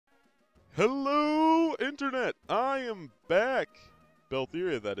Hello, Internet! I am back,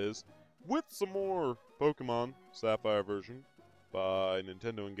 Beltheria that is, with some more Pokemon Sapphire version by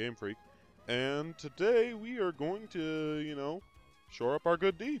Nintendo and Game Freak. And today we are going to, shore up our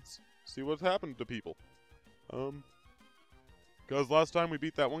good deeds. See what's happened to people. Because last time we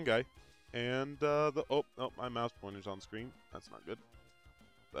beat that one guy. And, oh, my mouse pointer's on screen. That's not good.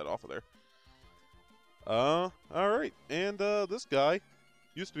 Get that off of there. Alright. And, this guy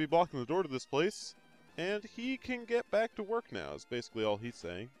used to be blocking the door to this place, and he can get back to work now, is basically all he's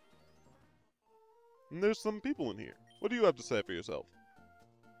saying. And there's some people in here. What do you have to say for yourself?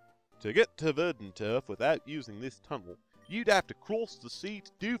 To get to Verdanturf without using this tunnel, you'd have to cross the sea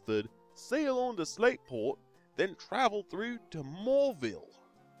to Dewford, sail on to Slateport, then travel through to Morville.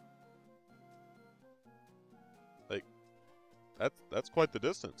 Like, that's quite the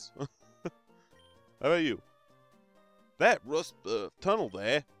distance. How about you? That Rustburg tunnel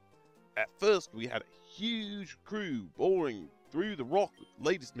there, at first we had a huge crew boring through the rock with the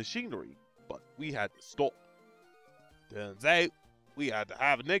latest machinery, but we had to stop. Turns out, we had to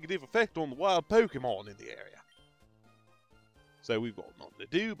have a negative effect on the wild Pokemon in the area. So we've got nothing to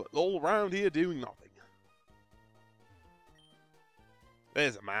do but loll around here doing nothing.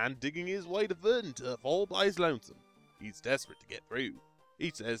 There's a man digging his way to Verdanturf all by his lonesome. He's desperate to get through.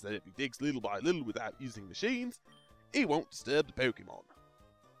 He says that if he digs little by little without using machines, he won't disturb the Pokemon.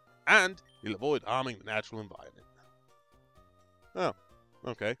 And he'll avoid harming the natural environment. Oh,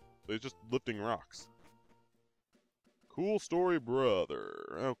 okay. So he's just lifting rocks. Cool story,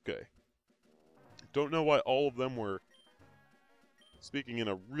 brother. Okay. Don't know why all of them were speaking in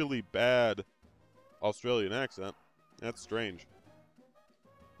a really bad Australian accent. That's strange.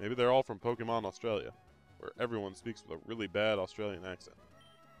 Maybe they're all from Pokemon Australia, where everyone speaks with a really bad Australian accent.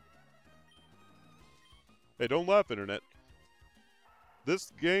 Hey, don't laugh, Internet.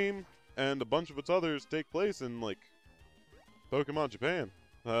 This game and a bunch of its others take place in, like, Pokemon Japan.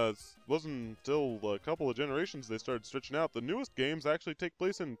 It wasn't until a couple of generations they started stretching out. The newest games actually take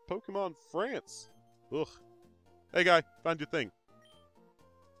place in Pokemon France. Ugh. Hey, guy, found your thing.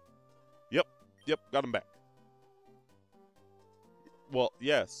 Yep, got him back. Well,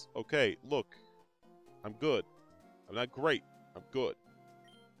 yes, okay, look. I'm good. I'm not great. I'm good.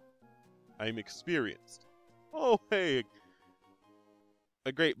 I'm experienced. Oh, hey,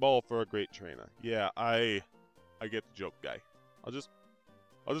 a great ball for a great trainer. Yeah, I get the joke, guy. I'll just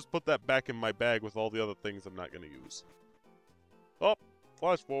put that back in my bag with all the other things I'm not gonna use. Oh,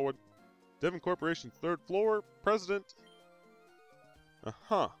 flash forward. Devon Corporation's 3rd floor, president.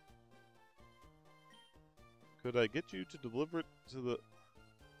 Uh-huh. Could I get you to deliver it to the...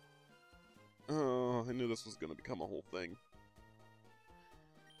 Oh, I knew this was gonna become a whole thing.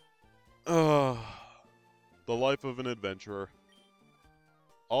 The life of an adventurer.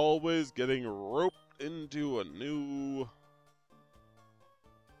 Always getting roped into a new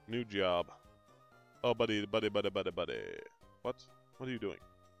job. Oh, buddy. What? What are you doing?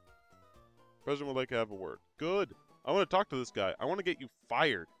 President would like to have a word. Good. I want to talk to this guy. I want to get you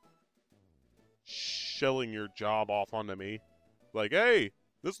fired. Shelling your job off onto me. Like, hey,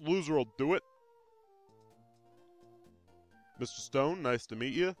 this loser will do it. Mr. Stone, nice to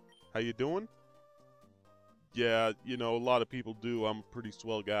meet you. How you doing? Yeah, a lot of people do. I'm a pretty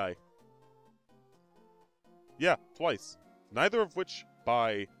swell guy. Yeah, twice. Neither of which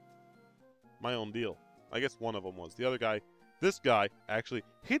by my own deal. I guess one of them was. The other guy, this guy, actually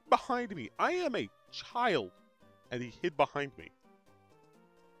hid behind me. I am a child, and he hid behind me.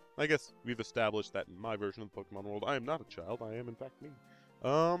 I guess we've established that in my version of the Pokemon world. I am not a child. I am, in fact, me.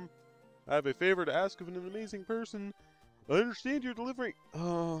 I have a favor to ask of an amazing person. I understand you're delivering...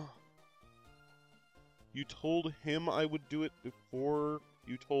 You told him I would do it before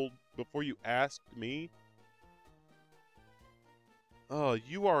you asked me? Oh,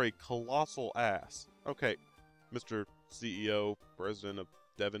 you are a colossal ass. Okay, Mr. CEO, President of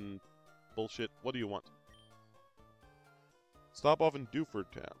Devon bullshit, what do you want? Stop off in Dewford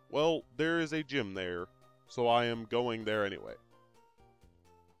Town. Well, there is a gym there, so I am going there anyway.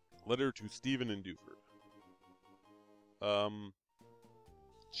 Letter to Stephen in Dewford.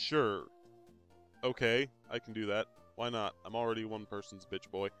 Sure. Okay, I can do that. Why not? I'm already one person's bitch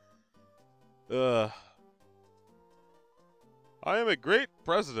boy. I am a great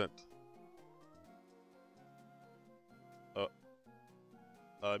president.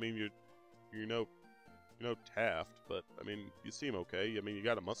 I mean, you're no Taft, but, I mean, you seem okay. I mean, you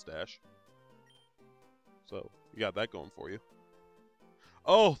got a mustache. So, you got that going for you.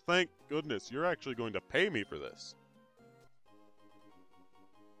 Oh, thank goodness, you're actually going to pay me for this.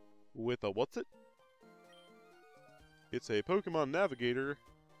 With a what's it? It's a Pokemon Navigator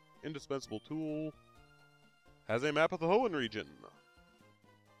indispensable tool. Has a map of the Hoenn region.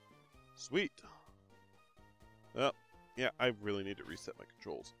 Sweet. Yeah, I really need to reset my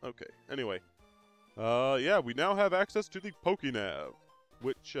controls. Okay, anyway. Yeah, we now have access to the PokeNav,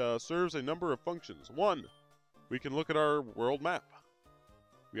 which serves a number of functions. One, we can look at our world map.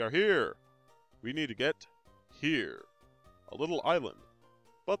 We are here. We need to get here. A little island.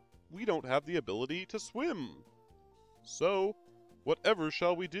 But we don't have the ability to swim. So, whatever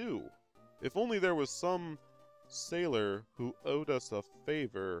shall we do? If only there was some sailor who owed us a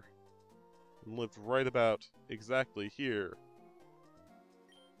favor and lived right about exactly here.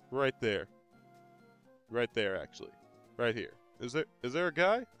 Right there. Right there, actually. Right here. Is there a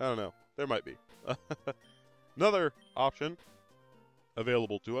guy? I don't know. There might be. Another option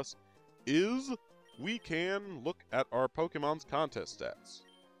available to us is we can look at our Pokemon's contest stats.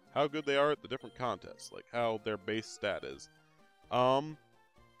 How good they are at the different contests, like how their base stat is.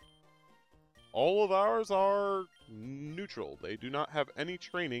 All of ours are neutral. They do not have any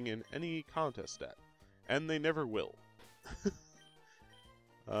training in any contest stat, and they never will.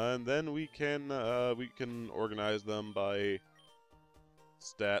 And then we can organize them by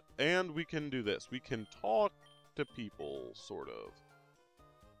stat, and we can do this. We can talk to people, sort of.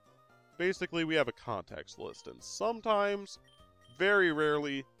 Basically, we have a contacts list, and sometimes, very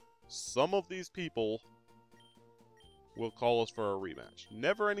rarely, some of these people will call us for a rematch.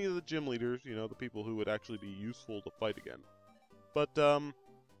 Never any of the gym leaders, you know, the people who would actually be useful to fight again. But,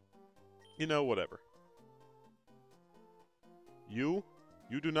 you know, whatever. You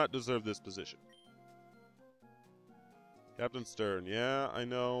do not deserve this position. Captain Stern, yeah, I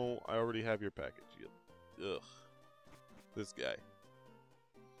know, I already have your package. Ugh. This guy.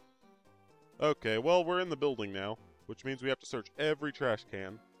 Okay, well, we're in the building now, which means we have to search every trash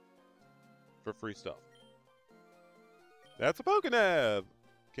can for free stuff. That's a PokeNav!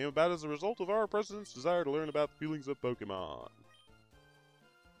 Came about as a result of our president's desire to learn about the feelings of Pokemon.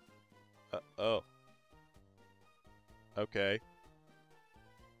 Oh. Okay.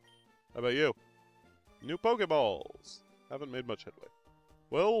 How about you? New Pokeballs! Haven't made much headway.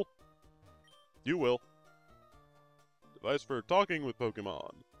 Well, you will. Device for talking with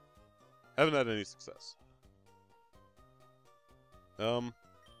Pokemon. Haven't had any success. Trying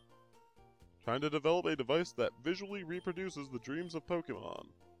to develop a device that visually reproduces the dreams of Pokemon.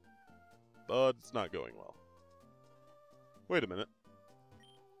 But it's not going well. Wait a minute.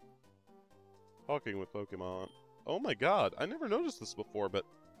 Talking with Pokemon. Oh my god, I never noticed this before, but...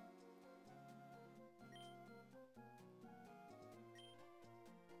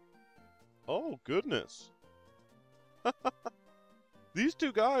 Oh, goodness. These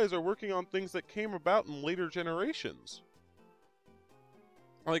two guys are working on things that came about in later generations.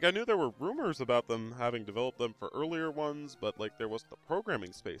 Like, I knew there were rumors about them having developed them for earlier ones, but, like, there wasn't the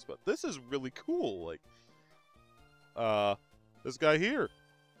programming space. But this is really cool. Like, this guy here,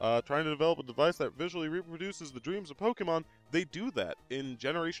 trying to develop a device that visually reproduces the dreams of Pokemon. They do that in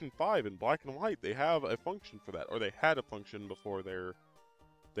Generation 5 in Black and White. They have a function for that, or they had a function before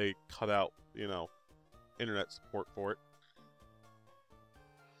they cut out, you know, internet support for it.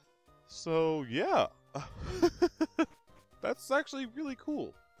 So, yeah. That's actually really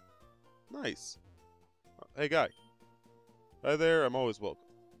cool. Nice. Hey, guy. Hi there, I'm always welcome.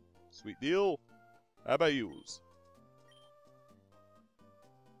 Sweet deal. How about yous?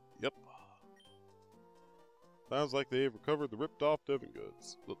 Yep. Sounds like they've recovered the ripped-off Devon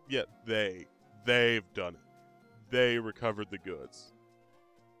goods. Well, yeah, they've done it. They recovered the goods.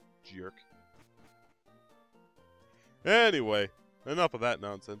 Jerk. Anyway, enough of that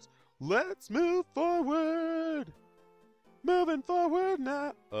nonsense. Let's move forward! Moving forward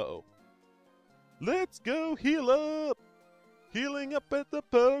now. Uh-oh. Let's go heal up! Healing up at the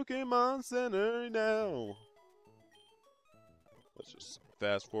Pokemon Center now. Let's just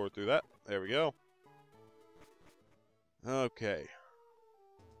fast forward through that. There we go. Okay.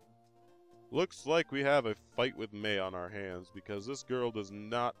 Looks like we have a fight with May on our hands, because this girl does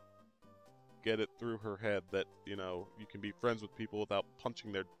not get it through her head that, you know, you can be friends with people without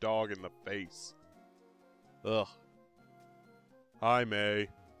punching their dog in the face. Ugh. Hi, May.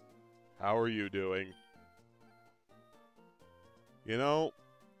 How are you doing? You know,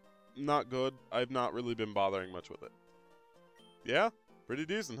 not good. I've not really been bothering much with it. Yeah? Pretty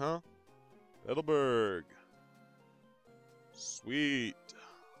decent, huh? Petalburg. Sweet.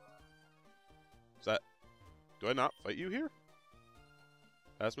 Is that... Do I not fight you here?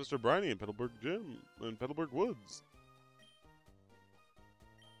 Ask Mr. Briny in Petalburg Gym, in Petalburg Woods.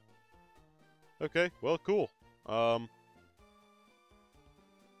 Okay, well, cool. I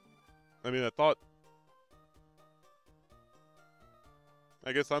mean, I thought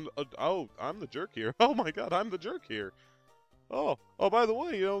I guess I'm... oh, I'm the jerk here. Oh my god, I'm the jerk here. Oh, by the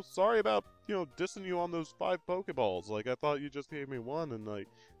way, sorry about, dissing you on those 5 Pokeballs. Like, I thought you just gave me one, and like,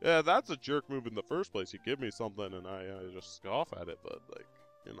 yeah, that's a jerk move in the first place. You give me something, and I just scoff at it, but like,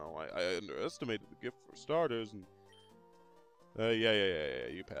 I underestimated the gift for starters, and yeah,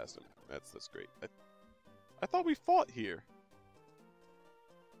 you passed him. That's great. I thought we fought here.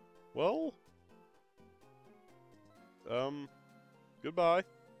 Well, goodbye.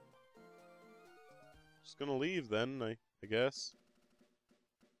 Just gonna leave then, I guess.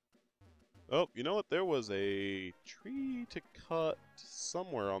 Oh, you know what? There was a tree to cut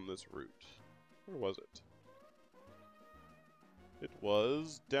somewhere on this route. Where was it? It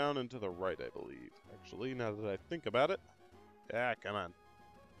was down and to the right, I believe. Actually, now that I think about it. Ah, come on.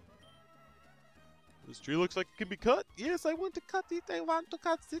 This tree looks like it can be cut. Yes, I want to cut it. I want to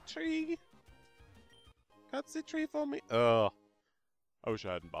cut the tree. Cut the tree for me. I wish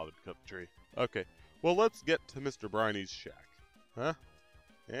I hadn't bothered to cut the tree. Okay. Well, let's get to Mr. Briny's shack. Huh?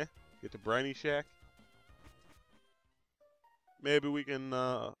 Yeah? Get to Briny shack? Maybe we can,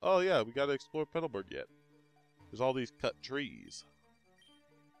 oh yeah, we gotta explore Petalburg yet. There's all these cut trees.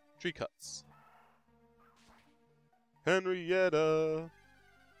 Tree cuts. Henrietta,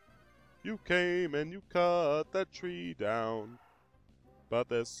 you came and you cut that tree down. But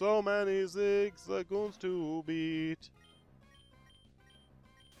there's so many zigzagoons to beat.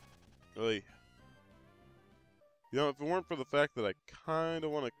 Really. If it weren't for the fact that I kind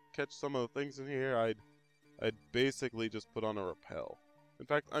of want to catch some of the things in here, I'd basically just put on a rappel. In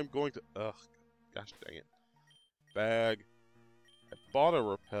fact, I'm going to... ugh, gosh dang it. Bag. I bought a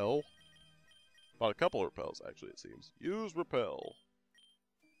rappel. Bought a couple of rappels, actually, it seems. Use rappel.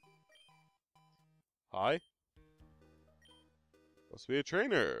 Hi. Must be a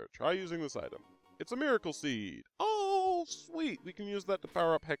trainer. Try using this item. It's a miracle seed. Oh, sweet. We can use that to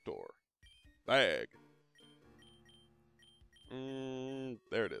power up Hector. Bag.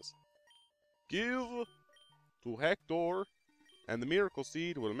 There it is. Give to Hector, and the miracle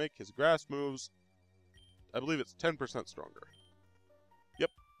seed will make his grass moves, I believe it's 10% stronger.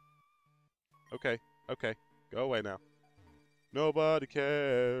 Yep. Okay, go away now. Nobody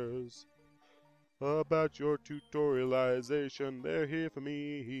cares about your tutorialization. They're here for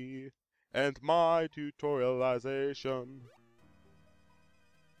me and my tutorialization.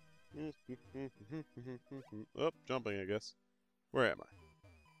 Oh, jumping, I guess. Where am I?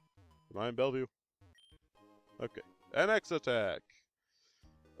 Am I in Bellevue? Okay. An X attack!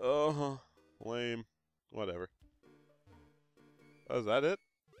 Lame. Whatever. Oh, is that it?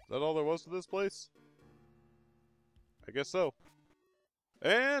 Is that all there was to this place? I guess so.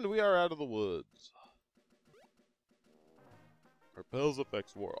 And we are out of the woods. Repel's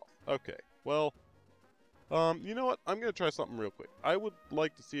effects wore off. Okay, well... you know what? I'm going to try something real quick. I would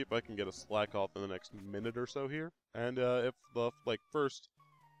like to see if I can get a slack off in the next minute or so here. And, if the, first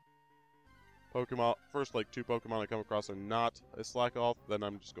Pokemon, like, 2 Pokemon I come across are not a slack off, then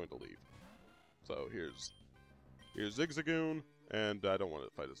I'm just going to leave. So, here's Zigzagoon, and I don't want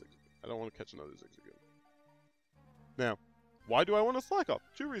to fight a Zigzagoon. I don't want to catch another Zigzagoon. Now, why do I want to slack off?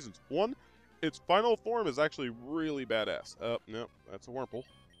 2 reasons. 1, its final form is actually really badass. No, that's a Wurmple.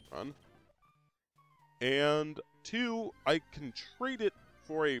 Run. And 2, I can trade it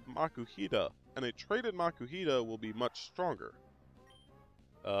for a Makuhita, and a traded Makuhita will be much stronger.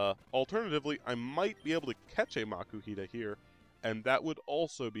 Alternatively, I might be able to catch a Makuhita here, and that would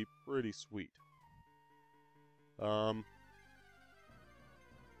also be pretty sweet. So,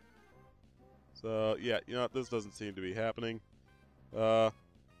 yeah, this doesn't seem to be happening. We'll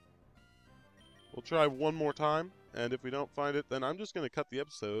try one more time. And if we don't find it, then I'm just going to cut the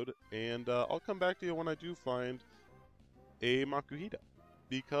episode, and I'll come back to you when I do find a Makuhita.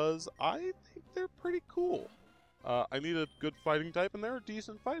 Because I think they're pretty cool. I need a good fighting type, and they're a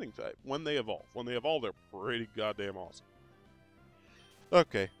decent fighting type when they evolve. When they evolve, they're pretty goddamn awesome.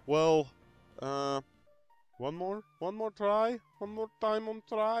 Okay, well, one more try? One more time on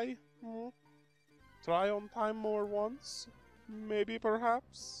try? Try on time more once? Maybe,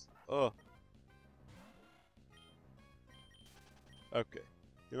 perhaps? Okay,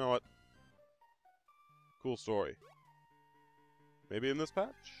 you know what? Cool story. Maybe in this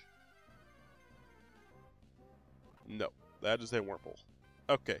patch? No, that is a Wurmple.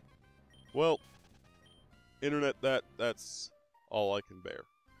 Okay, well, internet, that's all I can bear.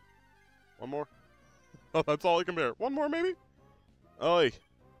 One more? Oh, that's all I can bear. One more, maybe? Oi,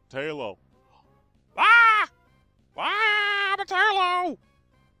 Tailo. Ah! Ah, Tailo!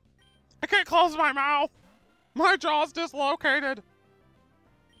 I can't close my mouth! My jaw's dislocated!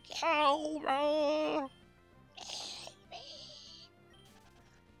 Help me!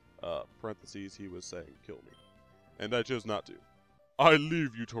 Parentheses, he was saying, kill me. And I chose not to. I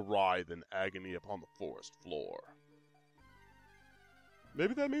leave you to writhe in agony upon the forest floor.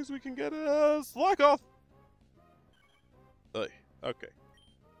 Maybe that means we can get a slack off. Okay.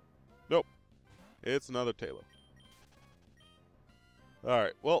 Nope. It's another Taylor.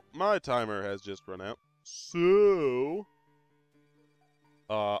 Alright, well, my timer has just run out. So,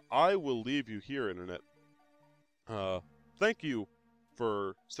 I will leave you here, Internet. Thank you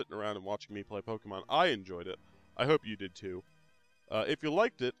for sitting around and watching me play Pokemon. I enjoyed it. I hope you did too. If you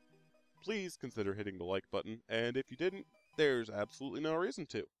liked it, please consider hitting the like button. And if you didn't, there's absolutely no reason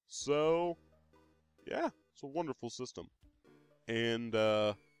to. So, yeah, it's a wonderful system. And,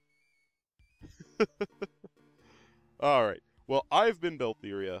 alright. Well, I've been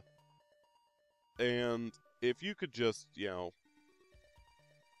beltheria. And if you could just,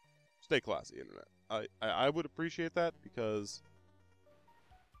 stay classy, Internet. I would appreciate that because,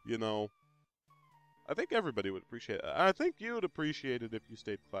 I think everybody would appreciate it. I think you would appreciate it if you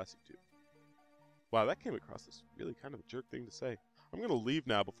stayed classy too. Wow, that came across as really kind of a jerk thing to say. I'm going to leave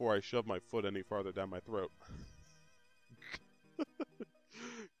now before I shove my foot any farther down my throat.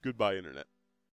 Goodbye, Internet.